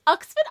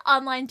Oxford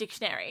Online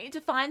Dictionary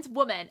defines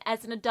woman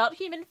as an adult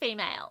human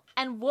female,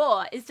 and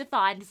war is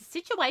defined as a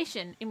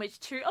situation in which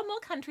two or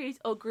more countries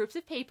or groups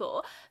of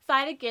people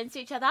fight against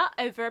each other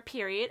over a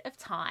period of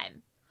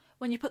time.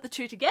 When you put the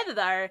two together,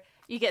 though,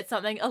 you get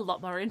something a lot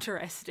more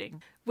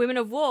interesting. Women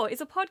of War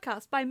is a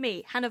podcast by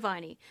me, Hannah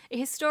Viney, a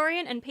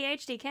historian and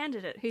PhD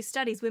candidate who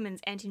studies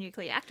women's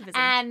anti-nuclear activism.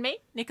 And me,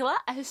 Nicola,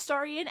 a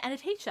historian and a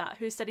teacher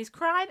who studies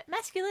crime,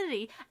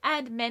 masculinity,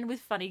 and men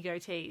with funny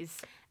goatees.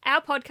 Our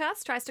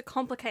podcast tries to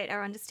complicate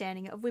our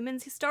understanding of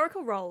women's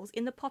historical roles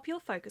in the popular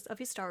focus of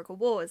historical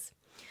wars.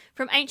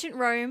 From ancient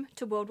Rome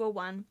to World War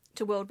I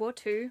to World War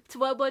II. To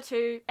World War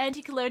II,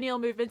 anti-colonial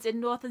movements in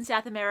North and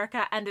South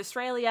America and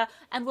Australia,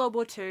 and World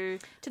War II.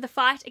 To the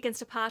fight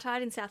against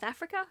apartheid in South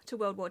Africa, to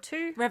World War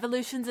II.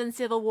 Revolutions and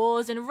civil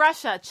wars in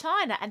Russia,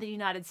 China, and the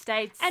United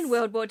States. And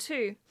World War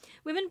II.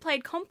 Women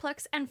played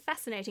complex and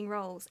fascinating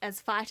roles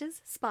as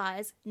fighters,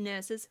 spies,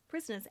 nurses,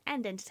 prisoners,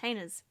 and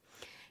entertainers.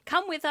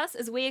 Come with us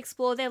as we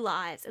explore their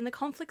lives and the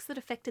conflicts that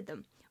affected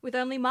them, with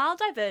only mild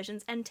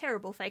diversions and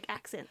terrible fake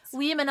accents.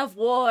 Women of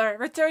War,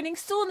 returning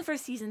soon for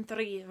Season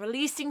 3,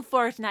 releasing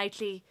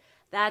fortnightly.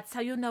 That's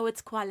how you know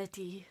it's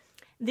quality.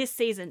 This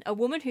season, a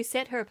woman who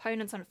set her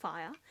opponents on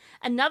fire,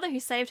 another who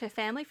saved her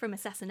family from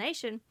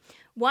assassination,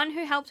 one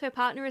who helped her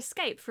partner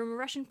escape from a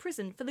Russian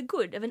prison for the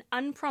good of an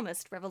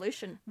unpromised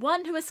revolution.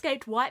 One who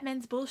escaped white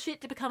men's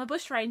bullshit to become a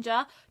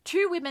bushranger,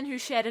 two women who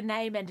shared a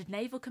name and a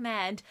naval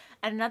command,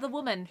 and another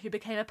woman who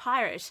became a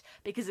pirate,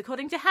 because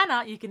according to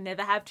Hannah, you can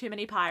never have too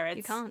many pirates.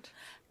 You can't.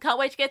 Can't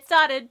wait to get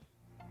started.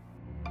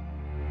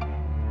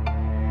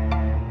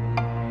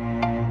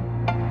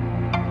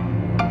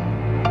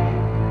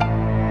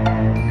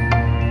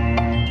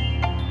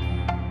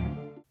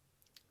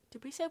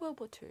 Did we say World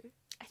War II?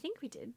 I think we did.